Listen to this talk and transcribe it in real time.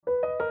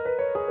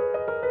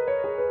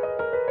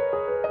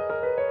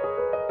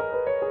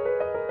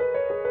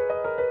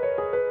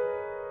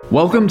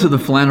Welcome to the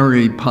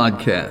Flannery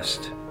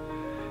Podcast,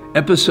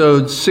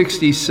 episode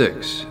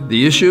 66.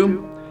 The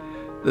issue: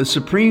 the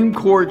Supreme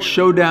Court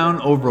showdown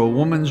over a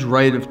woman's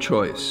right of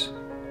choice.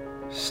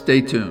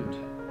 Stay tuned.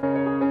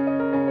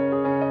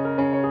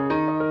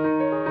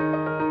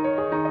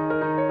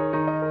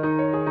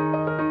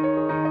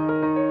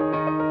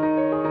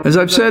 As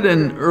I've said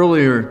in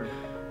earlier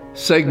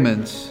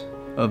segments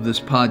of this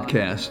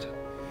podcast,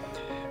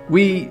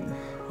 we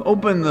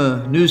open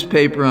the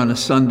newspaper on a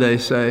Sunday,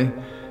 say,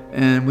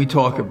 and we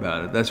talk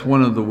about it. That's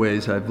one of the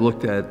ways I've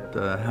looked at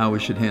how we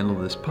should handle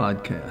this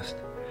podcast.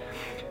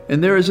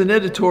 And there is an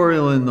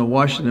editorial in the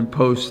Washington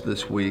Post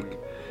this week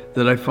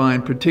that I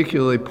find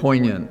particularly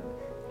poignant.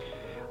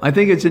 I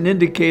think it's an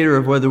indicator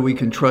of whether we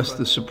can trust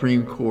the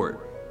Supreme Court.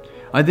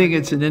 I think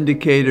it's an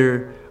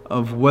indicator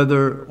of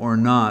whether or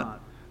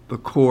not the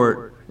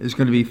court is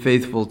going to be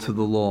faithful to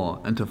the law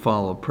and to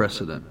follow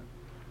precedent.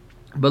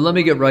 But let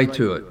me get right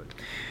to it.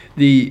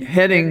 The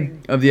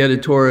heading of the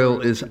editorial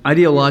is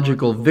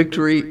Ideological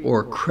Victory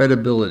or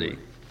Credibility.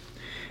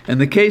 And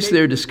the case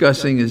they're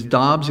discussing is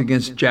Dobbs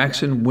against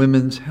Jackson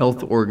Women's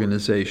Health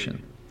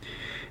Organization.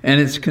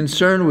 And it's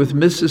concerned with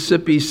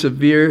Mississippi's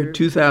severe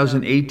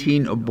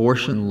 2018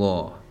 abortion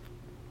law.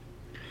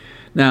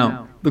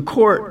 Now, the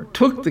court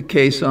took the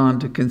case on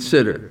to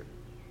consider.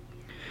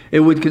 It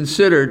would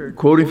consider,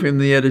 quoting from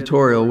the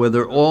editorial,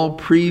 whether all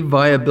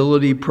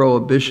pre-viability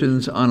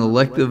prohibitions on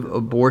elective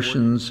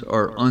abortions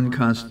are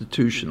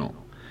unconstitutional.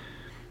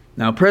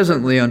 Now,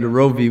 presently, under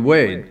Roe v.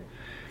 Wade,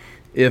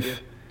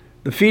 if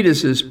the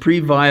fetus is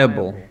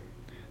pre-viable,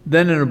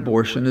 then an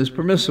abortion is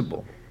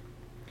permissible.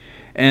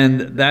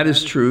 And that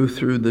is true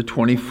through the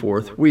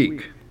 24th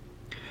week.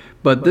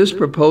 But this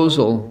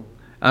proposal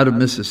out of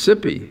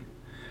Mississippi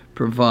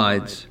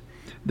provides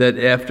that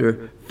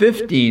after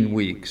 15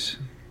 weeks,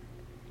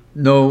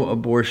 no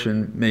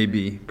abortion may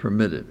be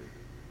permitted.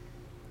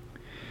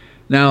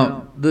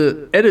 Now,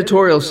 the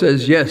editorial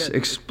says yes,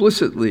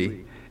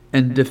 explicitly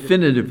and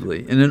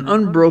definitively, in an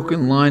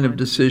unbroken line of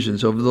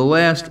decisions over the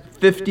last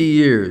 50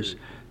 years,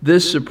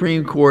 this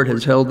Supreme Court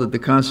has held that the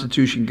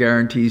Constitution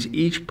guarantees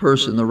each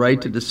person the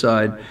right to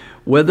decide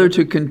whether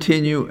to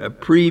continue a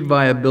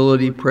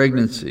pre-viability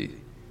pregnancy.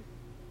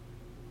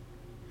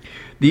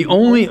 The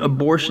only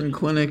abortion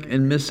clinic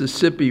in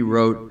Mississippi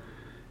wrote,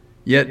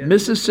 yet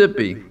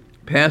Mississippi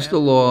passed a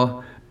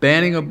law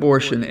banning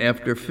abortion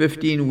after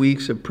 15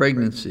 weeks of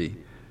pregnancy,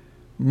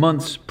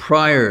 months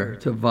prior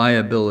to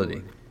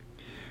viability.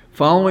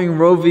 Following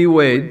Roe v.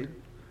 Wade,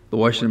 the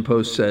Washington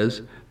Post says,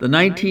 the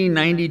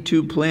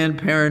 1992 Planned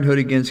Parenthood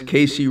against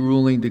Casey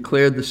ruling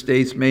declared the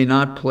states may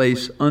not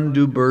place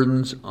undue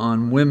burdens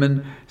on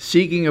women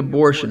seeking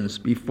abortions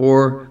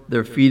before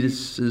their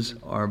fetuses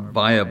are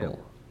viable.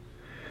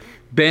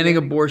 Banning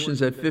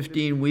abortions at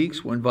 15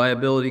 weeks when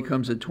viability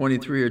comes at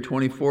 23 or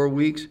 24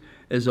 weeks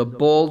is a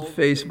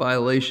bald-faced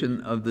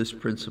violation of this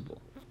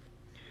principle.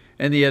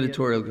 And the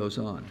editorial goes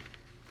on.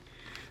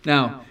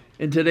 Now,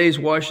 in today's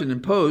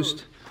Washington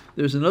Post,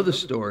 there's another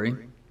story,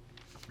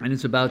 and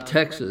it's about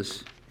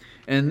Texas.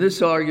 And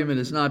this argument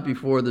is not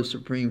before the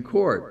Supreme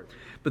Court,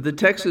 but the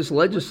Texas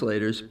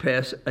legislators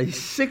passed a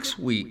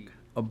 6-week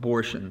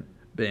abortion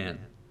ban,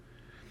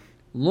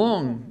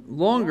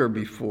 longer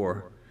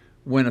before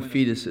when a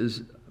fetus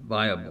is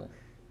viable.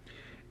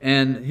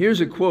 And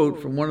here's a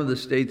quote from one of the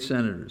state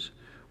senators.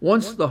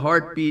 Once the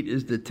heartbeat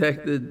is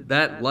detected,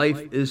 that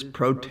life is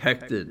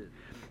protected,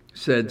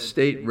 said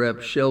State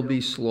Rep. Shelby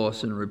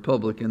Slauson,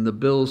 Republican, the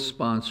bill's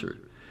sponsor.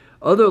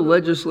 Other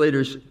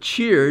legislators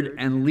cheered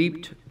and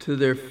leaped to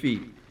their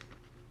feet.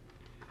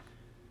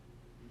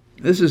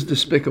 This is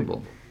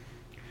despicable.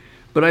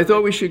 But I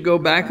thought we should go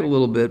back a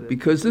little bit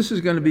because this is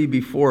going to be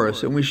before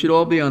us, and we should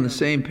all be on the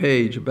same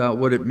page about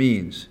what it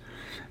means.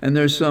 And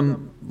there's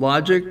some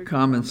logic,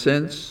 common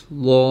sense,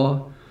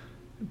 law,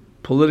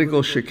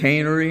 political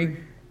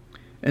chicanery,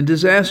 and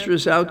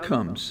disastrous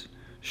outcomes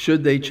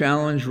should they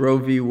challenge Roe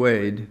v.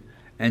 Wade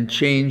and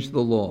change the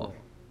law.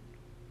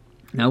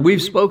 Now,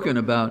 we've spoken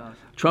about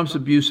Trump's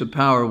abuse of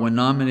power when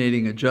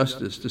nominating a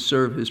justice to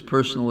serve his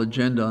personal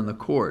agenda on the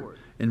court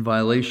in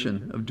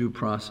violation of due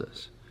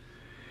process.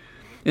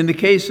 In the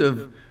case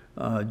of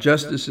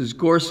Justices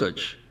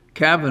Gorsuch,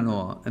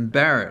 Kavanaugh, and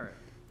Barrett,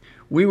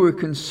 we were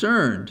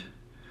concerned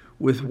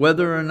with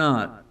whether or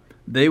not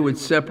they would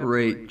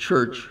separate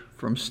church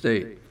from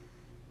state.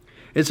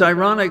 It's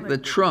ironic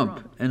that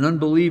Trump, an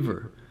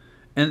unbeliever,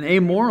 an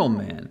amoral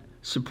man,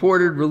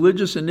 supported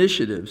religious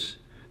initiatives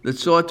that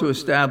sought to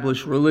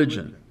establish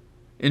religion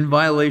in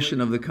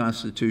violation of the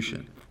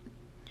Constitution.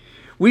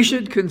 We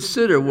should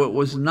consider what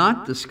was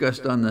not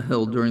discussed on the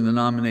Hill during the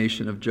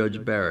nomination of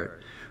Judge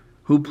Barrett,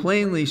 who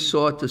plainly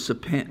sought to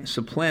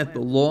supplant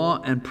the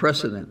law and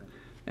precedent,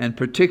 and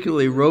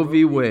particularly Roe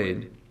v.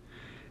 Wade,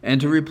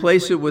 and to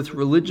replace it with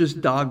religious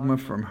dogma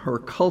from her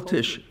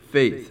cultish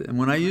faith. And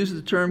when I use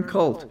the term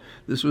cult,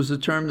 this was a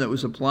term that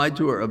was applied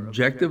to her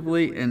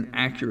objectively and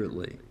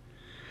accurately.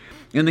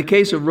 In the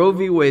case of Roe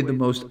v. Wade, the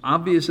most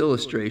obvious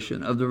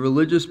illustration of the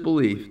religious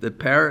belief that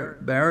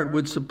Barrett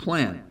would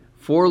supplant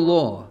for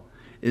law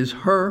is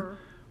her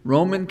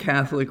Roman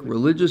Catholic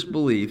religious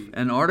belief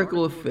and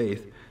article of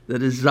faith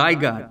that a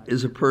zygote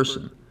is a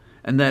person,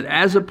 and that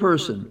as a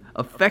person,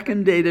 a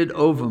fecundated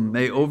ovum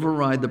may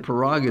override the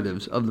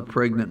prerogatives of the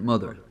pregnant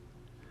mother.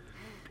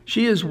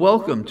 She is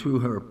welcome to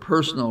her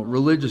personal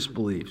religious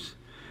beliefs,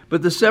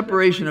 but the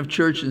separation of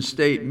church and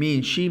state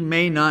means she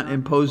may not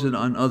impose it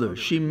on others.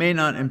 She may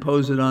not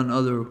impose it on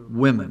other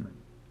women.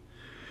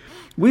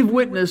 We've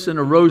witnessed an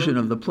erosion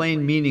of the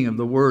plain meaning of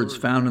the words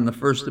found in the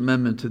First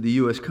Amendment to the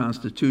U.S.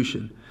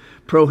 Constitution,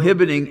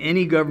 prohibiting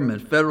any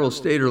government, federal,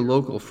 state, or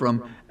local,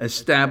 from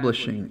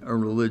establishing a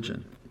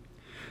religion.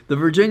 The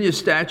Virginia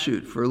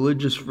Statute for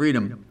Religious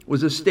Freedom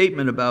was a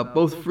statement about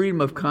both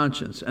freedom of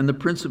conscience and the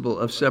principle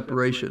of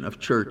separation of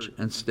church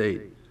and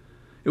state.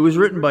 It was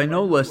written by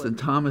no less than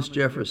Thomas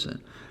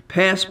Jefferson,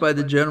 passed by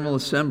the General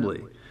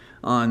Assembly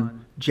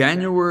on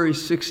January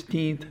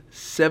 16,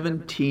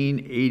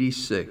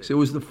 1786. It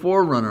was the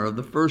forerunner of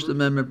the First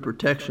Amendment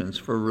protections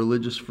for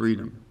religious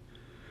freedom.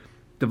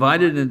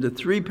 Divided into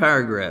 3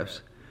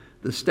 paragraphs,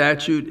 the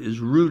statute is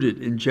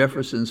rooted in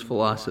Jefferson's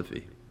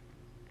philosophy.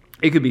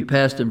 It could be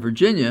passed in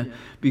Virginia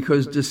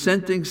because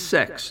dissenting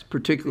sects,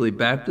 particularly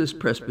Baptists,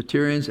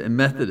 Presbyterians, and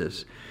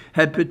Methodists,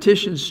 had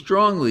petitioned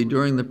strongly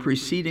during the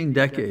preceding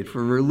decade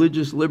for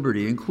religious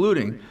liberty,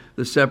 including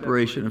the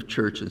separation of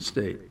church and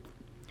state.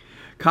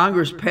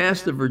 Congress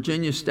passed the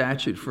Virginia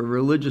Statute for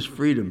Religious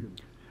Freedom,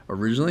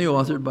 originally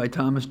authored by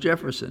Thomas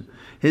Jefferson.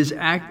 His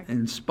act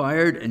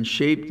inspired and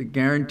shaped the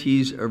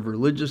guarantees of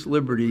religious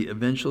liberty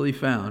eventually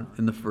found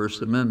in the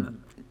First Amendment.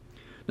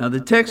 Now,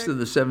 the text of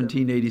the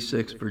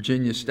 1786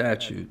 Virginia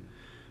Statute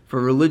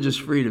for Religious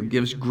Freedom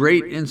gives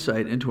great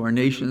insight into our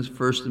nation's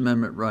First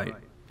Amendment right.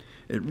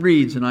 It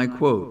reads, and I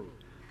quote,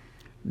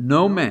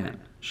 "No man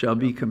shall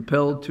be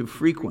compelled to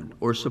frequent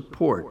or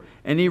support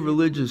any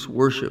religious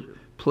worship,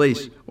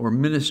 place, or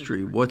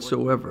ministry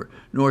whatsoever,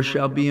 nor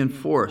shall be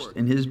enforced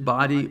in his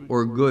body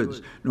or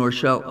goods, nor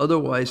shall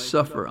otherwise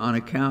suffer on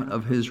account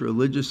of his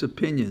religious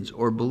opinions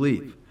or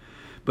belief,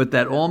 but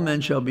that all men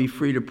shall be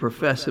free to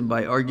profess and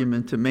by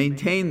argument to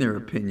maintain their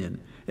opinion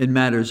in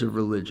matters of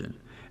religion,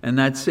 and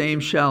that same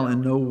shall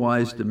in no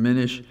wise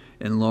diminish,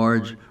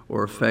 enlarge,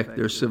 or affect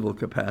their civil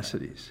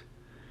capacities."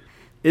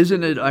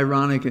 Isn't it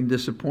ironic and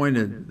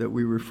disappointed that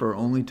we refer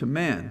only to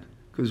man,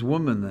 because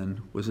woman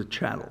then was a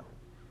chattel?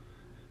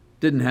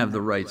 Didn't have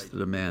the rights that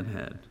a man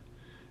had.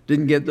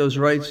 Didn't get those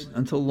rights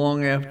until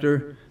long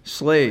after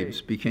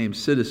slaves became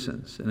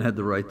citizens and had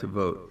the right to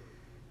vote.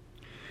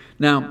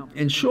 Now,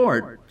 in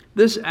short,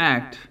 this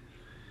act,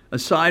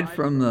 aside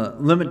from the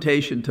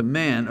limitation to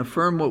man,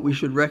 affirmed what we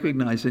should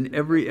recognize in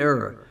every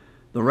era: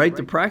 the right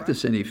to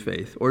practice any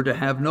faith or to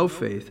have no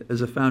faith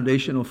as a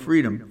foundational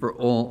freedom for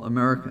all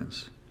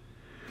Americans.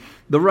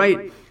 The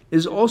right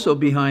is also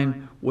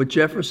behind what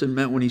Jefferson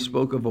meant when he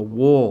spoke of a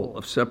wall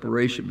of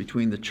separation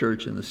between the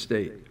church and the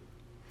state.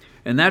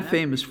 And that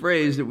famous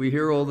phrase that we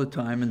hear all the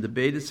time and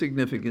debate its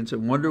significance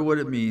and wonder what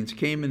it means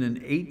came in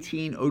an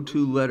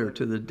 1802 letter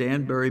to the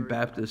Danbury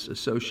Baptist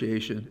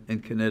Association in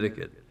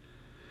Connecticut.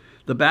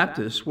 The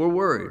Baptists were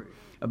worried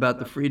about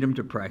the freedom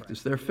to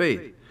practice their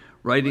faith,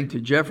 writing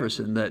to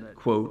Jefferson that,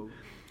 quote,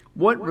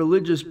 "What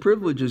religious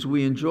privileges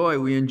we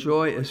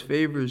enjoy as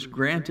favors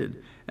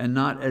granted and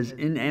not as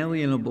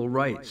inalienable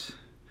rights,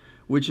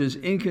 which is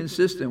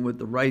inconsistent with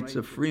the rights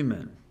of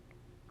freemen."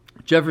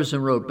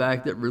 Jefferson wrote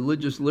back that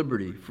religious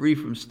liberty, free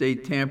from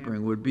state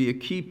tampering, would be a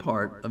key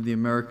part of the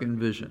American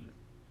vision.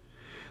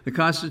 The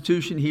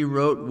Constitution, he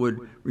wrote,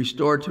 would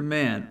restore to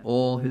man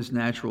all his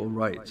natural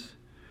rights.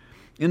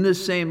 In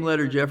this same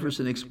letter,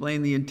 Jefferson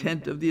explained the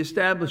intent of the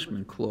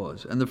Establishment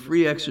Clause and the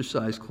Free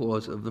Exercise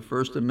Clause of the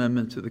First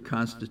Amendment to the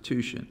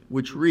Constitution,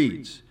 which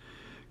reads,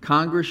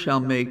 "Congress shall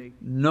make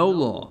no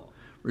law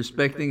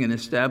respecting an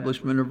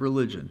establishment of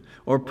religion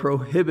or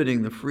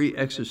prohibiting the free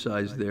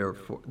exercise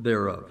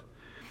thereof."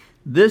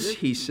 This,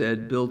 he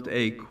said, built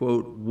a,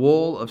 quote,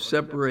 "wall of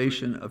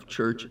separation of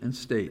church and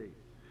state."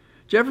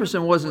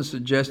 Jefferson wasn't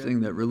suggesting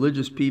that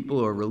religious people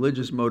or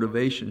religious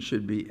motivation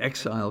should be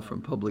exiled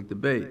from public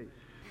debate.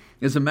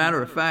 As a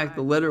matter of fact,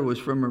 the letter was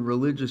from a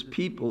religious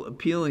people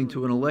appealing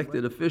to an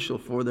elected official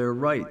for their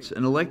rights,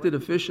 an elected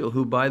official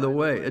who, by the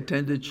way,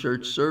 attended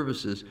church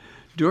services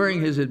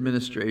during his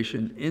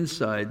administration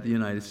inside the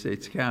United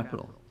States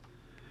Capitol.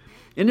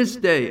 In its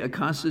day, a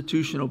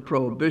constitutional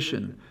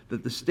prohibition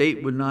that the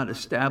state would not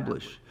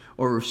establish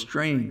or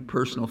restrain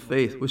personal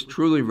faith was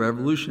truly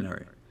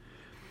revolutionary.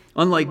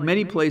 Unlike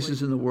many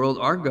places in the world,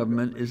 our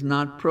government is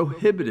not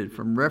prohibited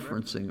from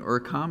referencing or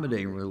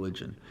accommodating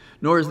religion,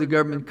 nor is the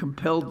government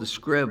compelled to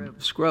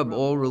scrub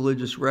all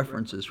religious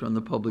references from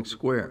the public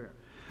square.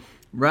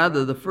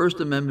 Rather, the First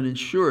Amendment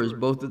ensures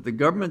both that the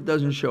government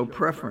doesn't show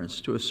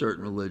preference to a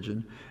certain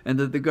religion and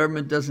that the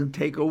government doesn't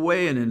take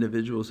away an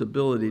individual's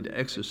ability to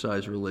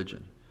exercise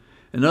religion.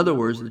 In other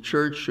words, the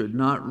church should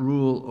not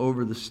rule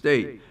over the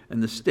state,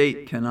 and the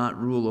state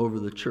cannot rule over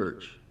the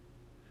church.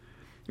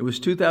 It was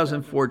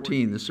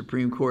 2014, the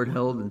Supreme Court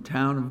held in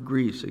town of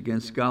Greece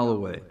against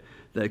Galloway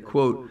that,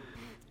 quote,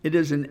 It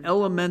is an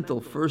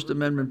elemental First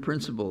Amendment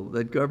principle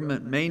that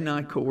government may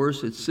not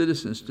coerce its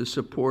citizens to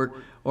support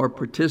or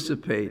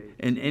participate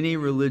in any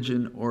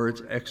religion or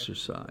its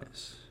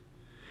exercise.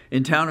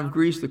 In Town of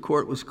Greece, the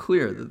court was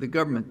clear that the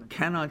government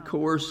cannot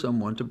coerce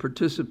someone to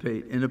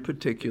participate in a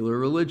particular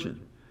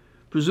religion.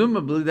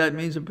 Presumably, that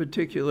means a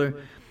particular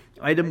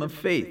item of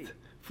faith.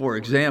 For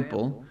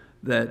example,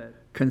 that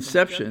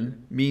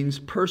conception means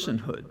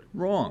personhood.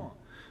 Wrong.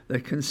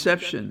 That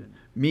conception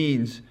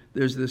means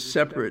there's this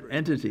separate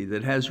entity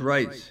that has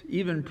rights,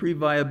 even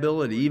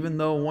pre-viability, even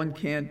though one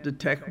can't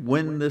detect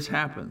when this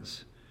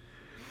happens.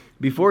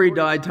 Before he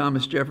died,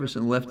 Thomas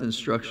Jefferson left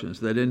instructions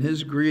that in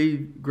his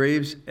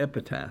grave's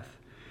epitaph,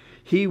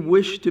 he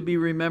wished to be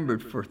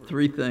remembered for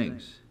three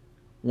things,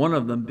 one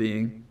of them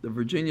being the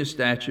Virginia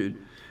Statute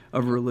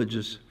of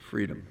Religious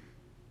Freedom.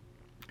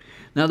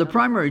 Now, the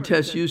primary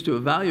test used to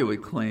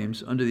evaluate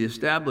claims under the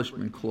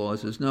Establishment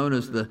Clause is known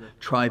as the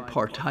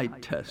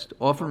tripartite test,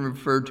 often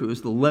referred to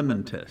as the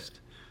Lemon Test,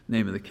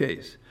 name of the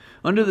case.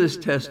 Under this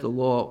test, the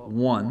law,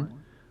 1,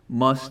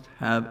 must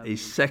have a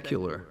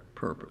secular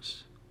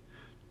purpose.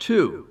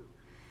 2,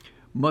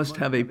 must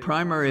have a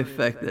primary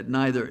effect that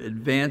neither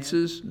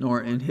advances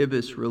nor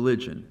inhibits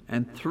religion.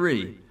 And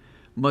 3,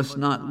 must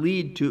not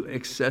lead to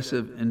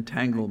excessive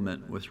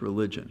entanglement with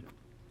religion.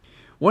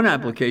 One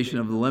application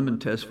of the Lemon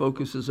Test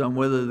focuses on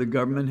whether the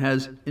government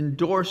has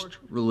endorsed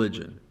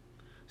religion,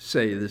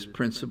 say this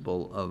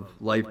principle of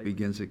life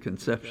begins at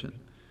conception.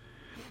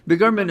 The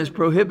government is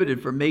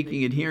prohibited from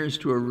making adherence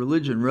to a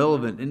religion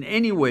relevant in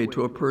any way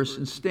to a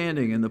person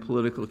standing in the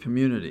political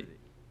community.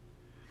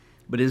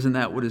 But isn't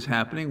that what is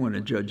happening when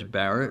a Judge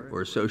Barrett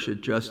or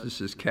Associate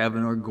Justices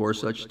Kavanaugh,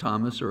 Gorsuch,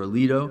 Thomas, or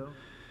Alito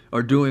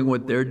are doing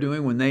what they're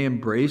doing when they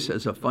embrace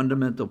as a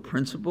fundamental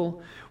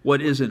principle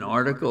what is an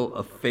article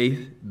of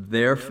faith,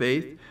 their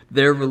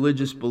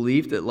religious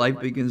belief that life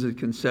begins at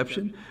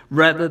conception,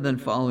 rather than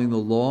following the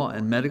law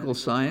and medical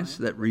science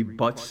that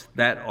rebuts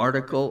that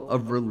article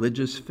of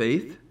religious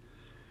faith?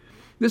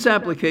 This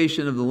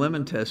application of the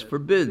Lemon Test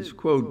forbids,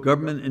 quote,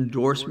 government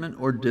endorsement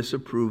or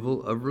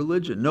disapproval of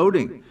religion,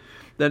 noting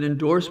that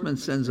endorsement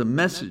sends a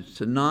message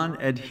to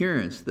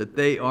non-adherents that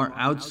they are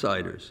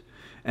outsiders,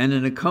 and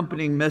an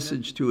accompanying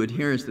message to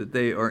adherents that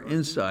they are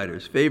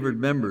insiders, favored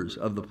members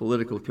of the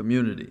political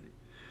community.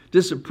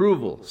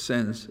 Disapproval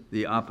sends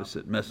the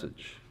opposite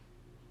message.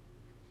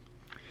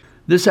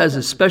 This has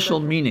a special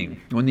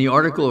meaning when the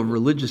article of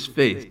religious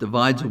faith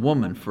divides a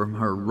woman from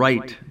her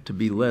right to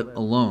be let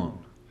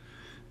alone.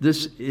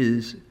 This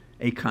is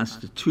a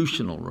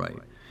constitutional right.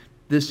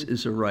 This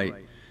is a right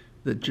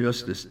that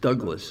Justice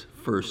Douglas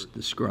first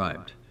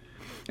described.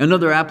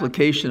 Another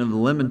application of the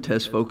Lemon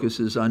Test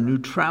focuses on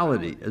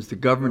neutrality as the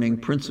governing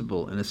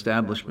principle in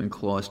Establishment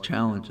Clause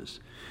challenges.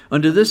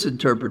 Under this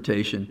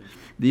interpretation,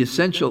 the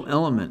essential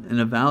element in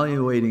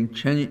evaluating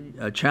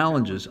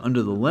challenges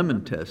under the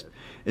Lemon Test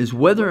is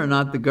whether or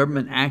not the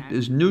government act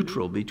is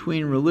neutral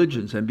between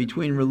religions and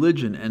between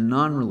religion and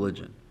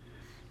non-religion.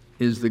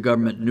 Is the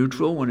government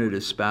neutral when it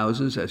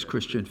espouses as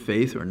Christian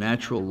faith or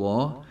natural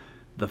law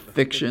the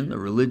fiction, the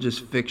religious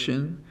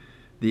fiction,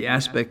 the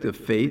aspect of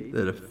faith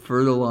that a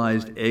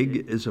fertilized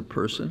egg is a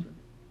person?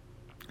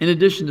 In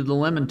addition to the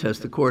Lemon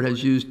Test, the court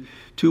has used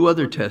two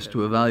other tests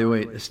to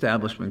evaluate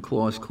Establishment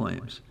Clause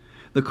claims.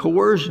 The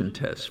coercion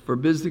test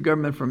forbids the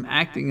government from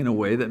acting in a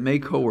way that may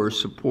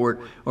coerce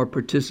support or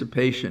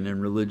participation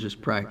in religious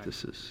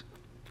practices.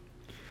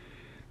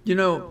 You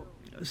know,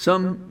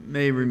 some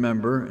may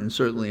remember and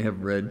certainly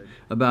have read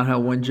about how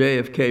when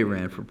JFK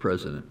ran for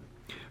president,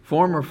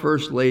 former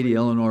First Lady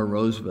Eleanor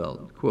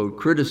Roosevelt, quote,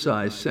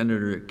 criticized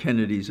Senator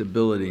Kennedy's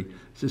ability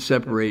to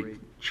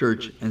separate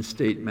church and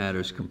state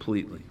matters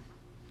completely.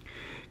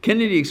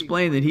 Kennedy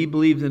explained that he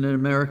believed in an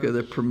America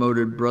that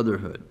promoted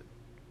brotherhood.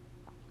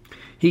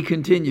 He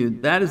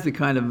continued, that is the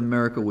kind of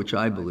America which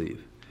I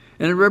believe,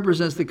 and it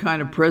represents the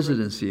kind of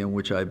presidency in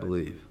which I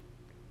believe.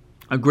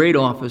 A great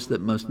office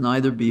that must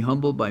neither be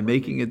humbled by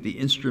making it the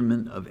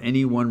instrument of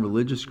any one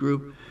religious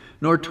group,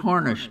 nor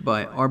tarnished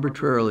by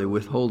arbitrarily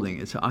withholding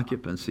its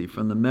occupancy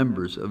from the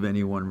members of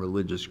any one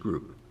religious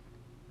group.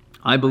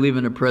 I believe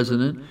in a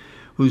president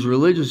whose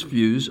religious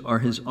views are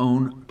his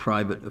own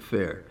private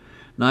affair,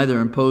 neither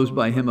imposed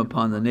by him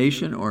upon the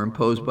nation or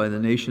imposed by the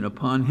nation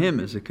upon him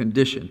as a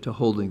condition to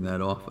holding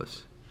that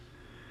office.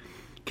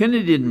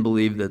 Kennedy didn't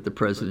believe that the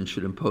president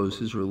should impose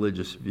his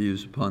religious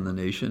views upon the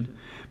nation,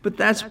 but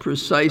that's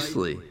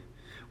precisely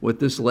what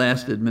this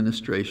last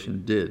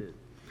administration did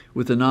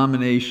with the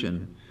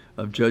nomination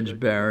of Judge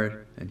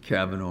Barrett and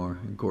Kavanaugh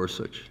and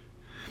Gorsuch,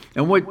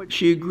 and what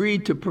she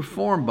agreed to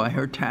perform by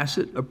her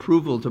tacit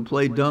approval to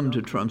play dumb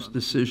to Trump's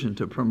decision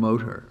to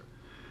promote her.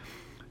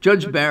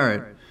 Judge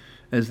Barrett,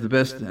 as the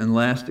best and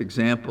last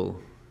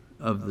example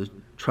of the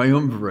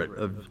triumvirate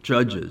of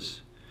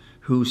judges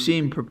who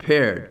seemed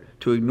prepared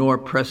to ignore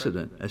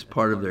precedent as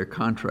part of their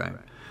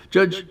contract,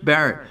 Judge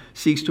Barrett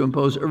seeks to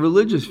impose a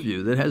religious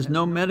view that has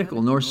no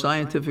medical nor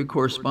scientific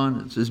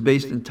correspondence, is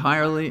based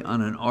entirely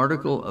on an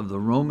article of the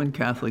Roman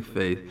Catholic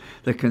faith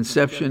that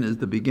conception is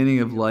the beginning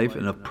of life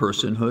and of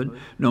personhood.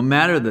 No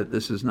matter that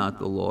this is not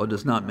the law,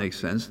 does not make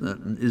sense,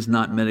 is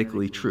not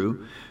medically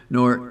true,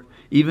 nor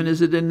even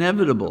is it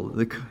inevitable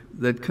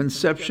that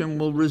conception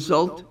will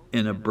result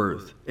in a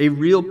birth, a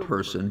real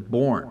person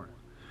born.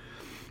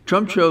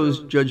 Trump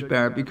chose Judge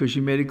Barrett because she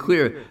made it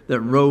clear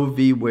that Roe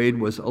v. Wade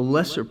was a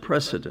lesser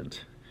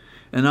precedent.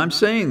 And I'm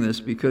saying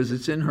this because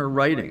it's in her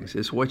writings.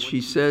 It's what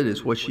she said,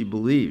 it's what she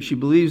believes. She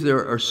believes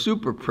there are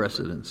super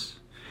precedents.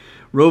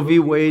 Roe v.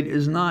 Wade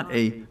is not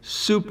a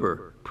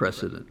super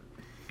precedent.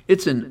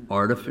 It's an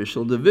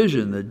artificial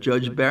division that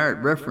Judge Barrett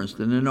referenced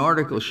in an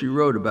article she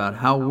wrote about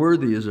how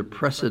worthy is a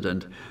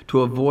precedent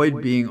to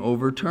avoid being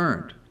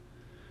overturned.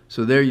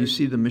 So there you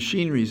see the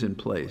machinery's in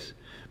place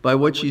by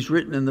what she's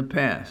written in the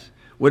past,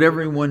 what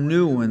everyone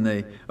knew when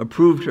they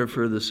approved her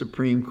for the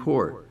Supreme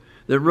Court,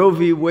 that Roe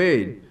v.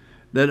 Wade,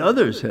 that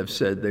others have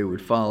said they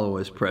would follow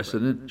as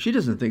precedent, she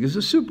doesn't think is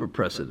a super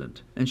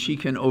precedent, and she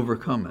can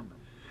overcome it.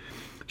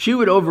 She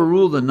would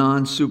overrule the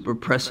non-super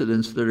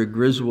precedents that are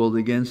Griswold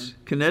against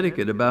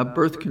Connecticut about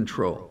birth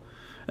control.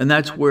 And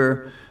that's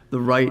where the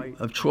right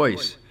of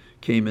choice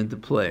came into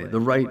play, the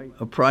right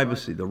of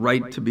privacy, the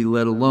right to be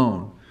let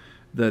alone,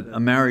 that a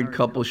married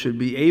couple should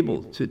be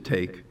able to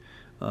take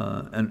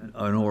an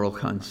oral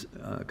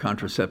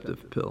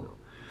contraceptive pill.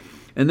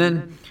 And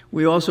then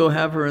we also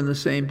have her in the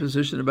same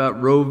position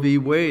about Roe v.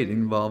 Wade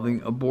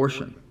involving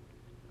abortion.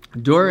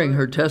 During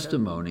her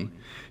testimony,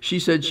 she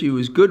said she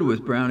was good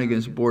with Brown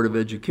against Board of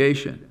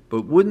Education,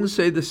 but wouldn't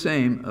say the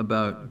same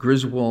about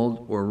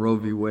Griswold or Roe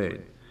v.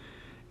 Wade.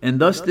 And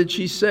thus did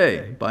she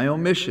say, by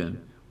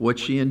omission, what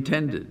she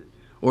intended,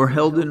 or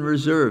held in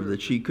reserve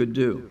that she could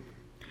do.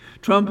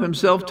 Trump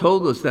himself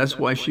told us that's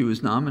why she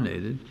was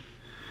nominated.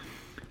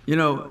 You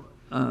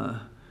know,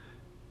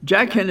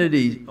 Jack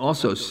Kennedy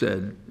also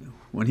said,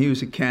 when he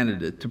was a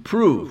candidate, to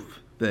prove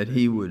that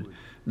he would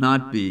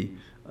not be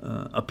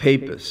a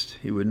papist,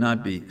 he would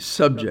not be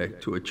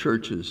subject to a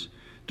church's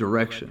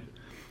direction.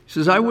 He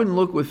says, I wouldn't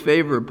look with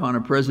favor upon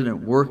a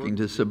president working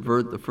to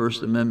subvert the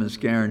First Amendment's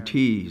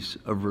guarantees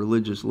of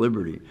religious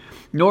liberty,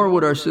 nor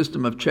would our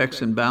system of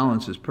checks and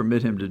balances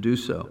permit him to do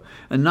so.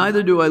 And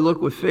neither do I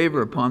look with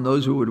favor upon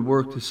those who would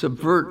work to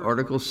subvert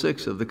Article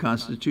 6 of the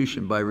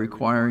Constitution by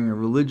requiring a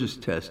religious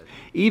test,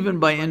 even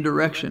by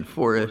indirection,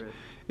 for it.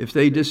 If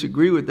they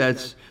disagree with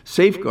that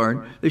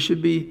safeguard, they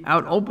should be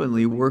out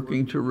openly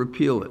working to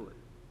repeal it.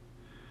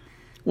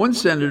 One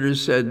senator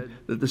said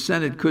that the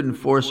Senate couldn't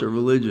force a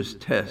religious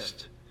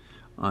test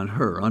on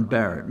her, on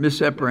Barrett,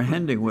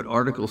 misapprehending what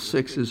Article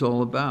 6 is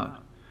all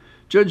about.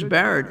 Judge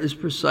Barrett is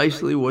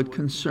precisely what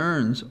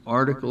concerns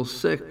Article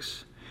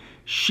 6.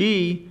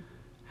 She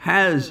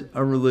has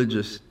a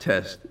religious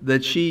test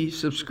that she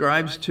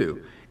subscribes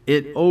to.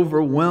 It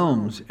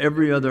overwhelms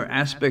every other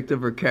aspect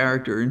of her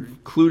character,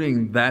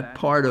 including that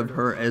part of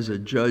her as a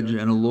judge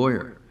and a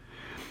lawyer.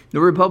 The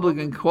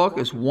Republican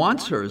caucus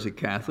wants her as a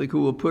Catholic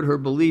who will put her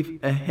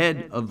belief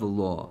ahead of the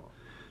law.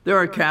 There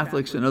are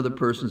Catholics and other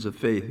persons of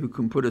faith who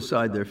can put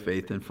aside their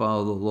faith and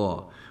follow the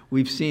law.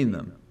 We've seen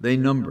them. They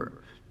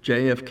number.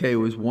 JFK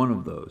was one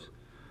of those.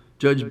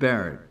 Judge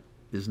Barrett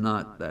is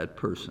not that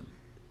person.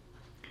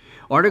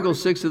 Article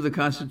 6 of the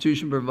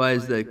Constitution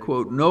provides that,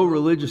 quote, no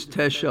religious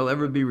test shall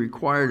ever be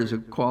required as a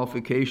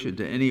qualification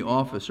to any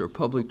office or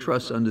public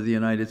trust under the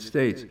United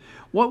States.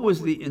 What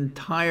was the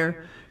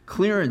entire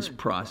clearance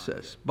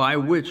process by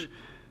which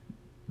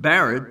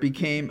Barrett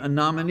became a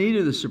nominee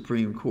to the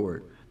Supreme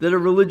Court? That a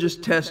religious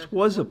test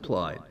was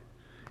applied,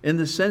 in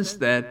the sense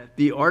that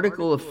the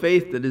article of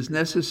faith that is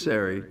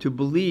necessary to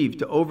believe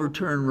to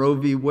overturn Roe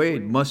v.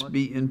 Wade must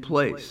be in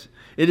place.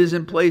 It is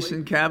in place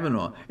in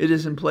Kavanaugh. It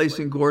is in place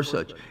in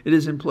Gorsuch. It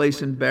is in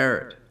place in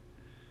Barrett.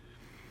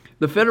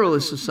 The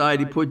Federalist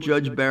Society put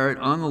Judge Barrett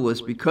on the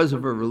list because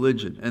of her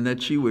religion and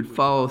that she would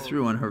follow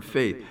through on her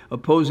faith,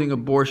 opposing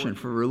abortion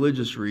for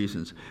religious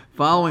reasons,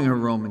 following her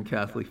Roman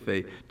Catholic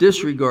faith,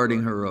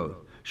 disregarding her oath.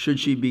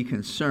 Should she be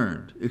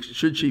concerned?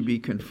 Should she be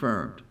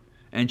confirmed?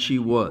 And she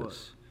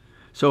was.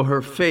 So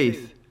her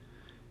faith,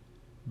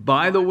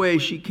 by the way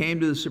she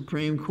came to the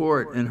Supreme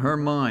Court, in her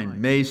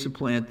mind, may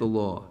supplant the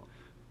law,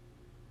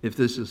 if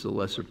this is a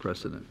lesser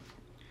precedent.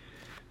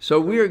 So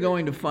we are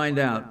going to find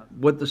out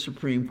what the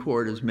Supreme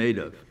Court is made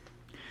of.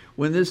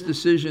 When this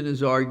decision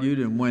is argued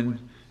and when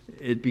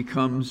it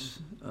becomes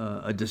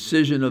a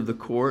decision of the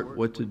court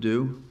what to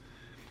do,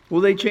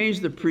 will they change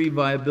the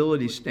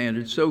pre-viability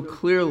standard so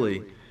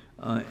clearly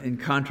in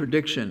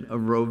contradiction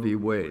of Roe v.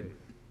 Wade?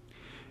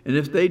 And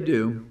if they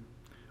do,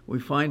 we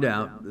find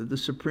out that the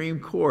Supreme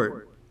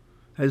Court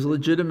has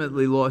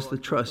legitimately lost the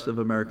trust of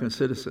American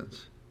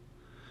citizens.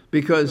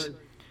 Because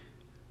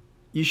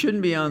you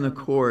shouldn't be on the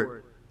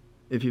court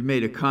if you've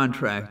made a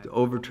contract to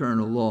overturn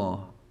a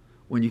law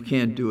when you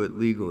can't do it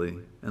legally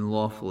and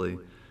lawfully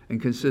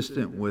and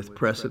consistent with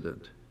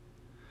precedent.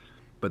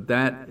 But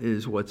that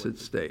is what's at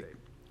stake.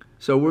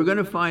 So we're going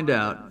to find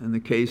out in the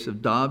case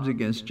of Dobbs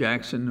against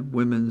Jackson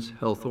Women's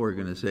Health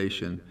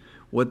Organization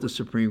what the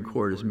Supreme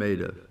Court is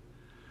made of.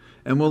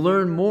 And we'll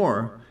learn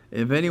more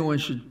if anyone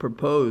should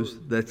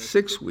propose that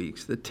 6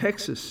 weeks, the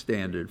Texas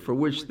standard for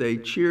which they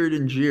cheered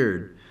and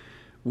jeered,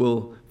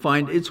 will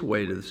find its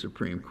way to the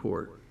Supreme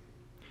Court.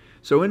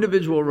 So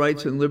individual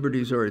rights and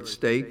liberties are at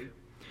stake,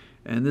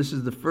 and this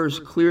is the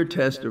first clear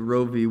test of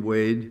Roe v.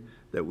 Wade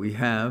that we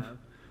have,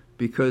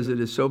 because it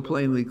is so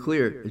plainly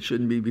clear it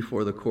shouldn't be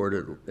before the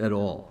court at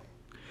all.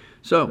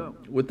 So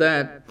with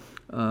that,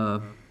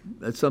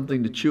 that's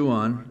something to chew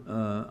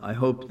on. I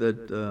hope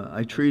that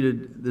I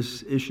treated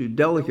this issue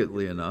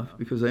delicately enough,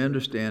 because I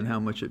understand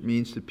how much it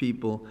means to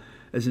people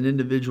as an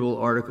individual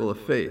article of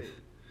faith.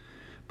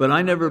 But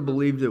I never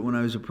believed it when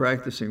I was a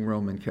practicing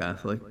Roman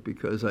Catholic,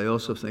 because I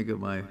also think of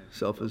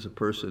myself as a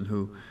person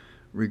who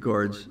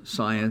regards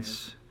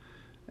science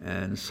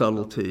and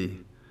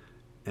subtlety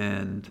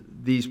and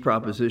these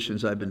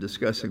propositions I've been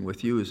discussing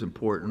with you as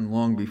important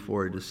long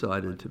before I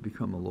decided to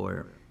become a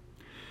lawyer.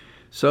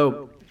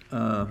 So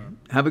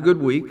have a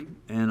good week,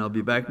 and I'll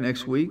be back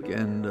next week,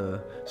 and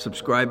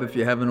subscribe if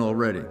you haven't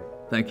already.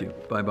 Thank you.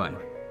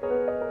 Bye-bye.